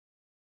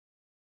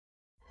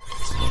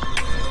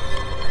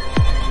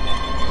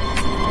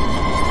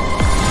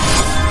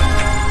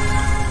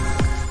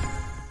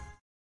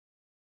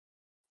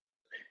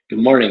Good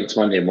morning. It's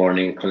Monday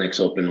morning. Clinic's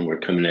open. We're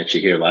coming at you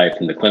here live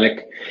from the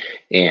clinic.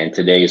 And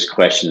today's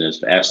question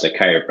is asked the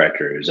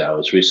chiropractors. I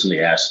was recently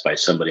asked by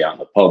somebody out in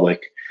the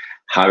public,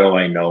 how do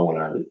I know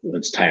when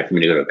it's time for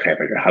me to go to a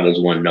chiropractor? How does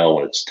one know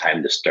when it's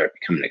time to start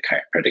becoming a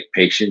chiropractic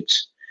patient?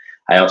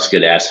 I also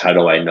get asked, how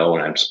do I know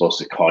when I'm supposed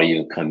to call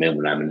you and come in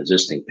when I'm an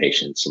existing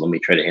patient? So let me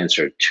try to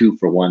answer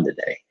 2-for-1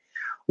 today.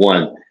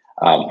 One,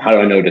 how do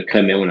I know to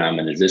come in when I'm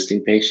an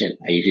existing patient?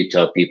 I usually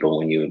tell people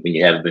when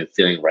you haven't been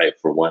feeling right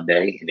for one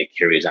day and it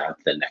carries on to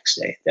the next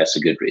day, that's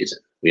a good reason.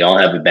 We all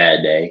have a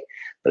bad day,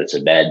 but it's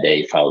a bad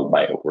day followed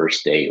by a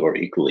worse day or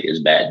equally as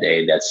bad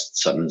day. That's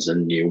something's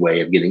in your way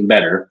of getting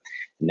better,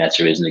 and that's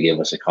a reason to give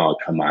us a call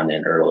and come on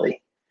in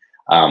early.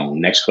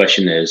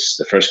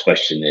 The first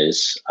question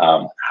is,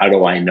 how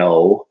do I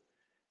know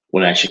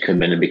when I should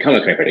come in and become a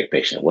chiropractic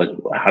patient?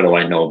 How do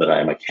I know that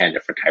I'm a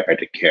candidate for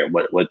chiropractic care?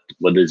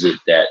 What is it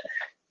that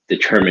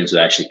determines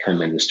that I should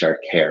come in and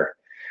start care?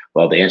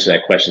 Well, the answer to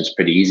that question is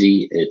pretty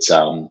easy. It's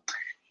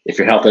if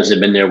your health hasn't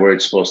been there where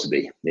it's supposed to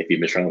be. If you've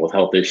been struggling with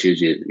health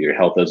issues, your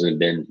health hasn't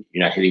been,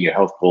 you're not hitting your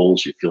health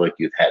goals, you feel like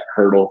you've had a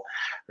hurdle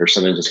or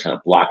something that's kind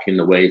of blocking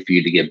the way for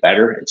you to get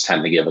better, it's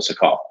time to give us a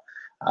call.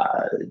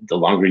 The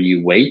longer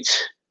you wait,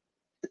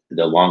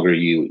 the longer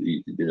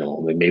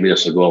maybe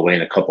this will go away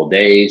in a couple of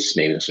days,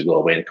 maybe this will go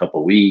away in a couple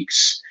of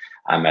weeks.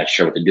 I'm not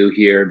sure what to do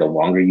here. The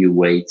longer you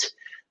wait,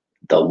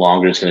 the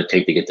longer it's going to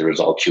take to get the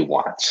results you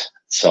want.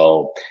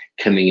 So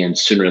coming in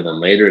sooner than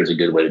later is a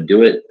good way to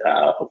do it.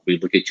 We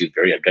look at you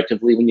very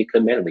objectively when you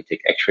come in, and we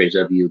take x-rays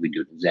of you, we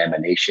do an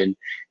examination,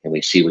 and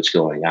we see what's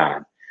going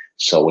on.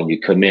 So when you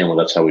come in, well,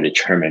 that's how we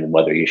determine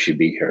whether you should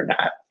be here or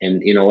not.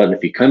 And you know what,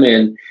 if you come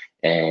in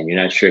and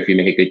you're not sure if you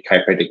make a good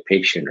chiropractic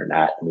patient or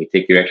not, and we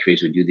take your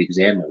x-rays, we do the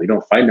exam, and we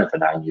don't find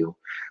nothing on you,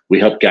 we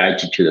help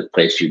guide you to the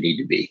place you need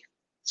to be.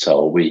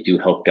 So we do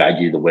help guide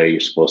you the way you're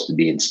supposed to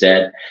be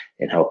instead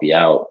and help you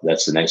out.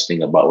 That's the nice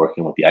thing about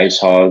working with the Ice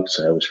Hogs.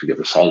 I always forget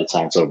the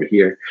science over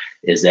here,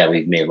 is that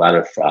we've made a lot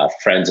of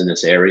friends in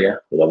this area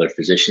with other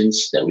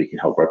physicians that we can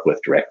help work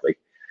with directly.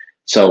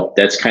 So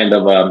that's kind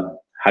of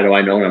how do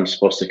I know when I'm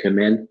supposed to come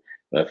in?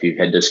 If you've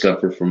had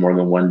discomfort for more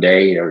than one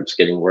day or it's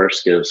getting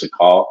worse, give us a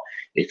call.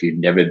 If you've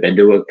never been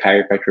to a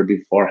chiropractor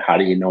before, how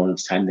do you know when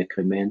it's time to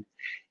come in?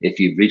 If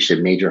you've reached a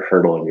major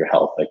hurdle in your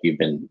health, like you've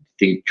been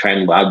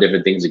trying a lot of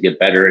different things to get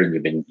better, and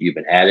you've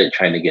been at it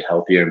trying to get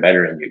healthier and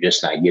better, and you're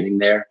just not getting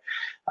there,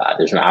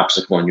 there's an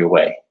obstacle in your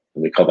way.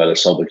 And we call that a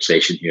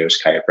subluxation here as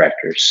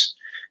chiropractors.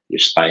 Your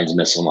spine's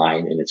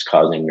misaligned, and it's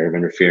causing nerve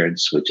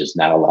interference, which is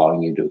not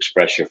allowing you to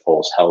express your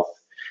full health.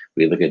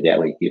 We look at that,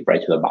 we get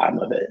right to the bottom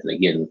of it. And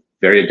again,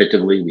 very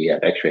objectively, we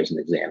have x-rays and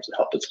exams to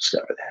help us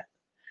discover that.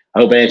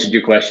 I hope I answered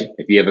your question.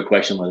 If you have a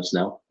question, let us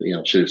know.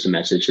 Shoot us a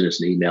message, send us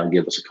an email,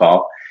 give us a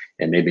call.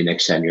 And maybe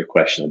next time your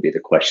question will be the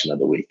question of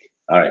the week.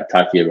 All right,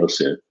 talk to you real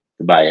soon.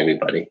 Goodbye,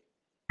 everybody.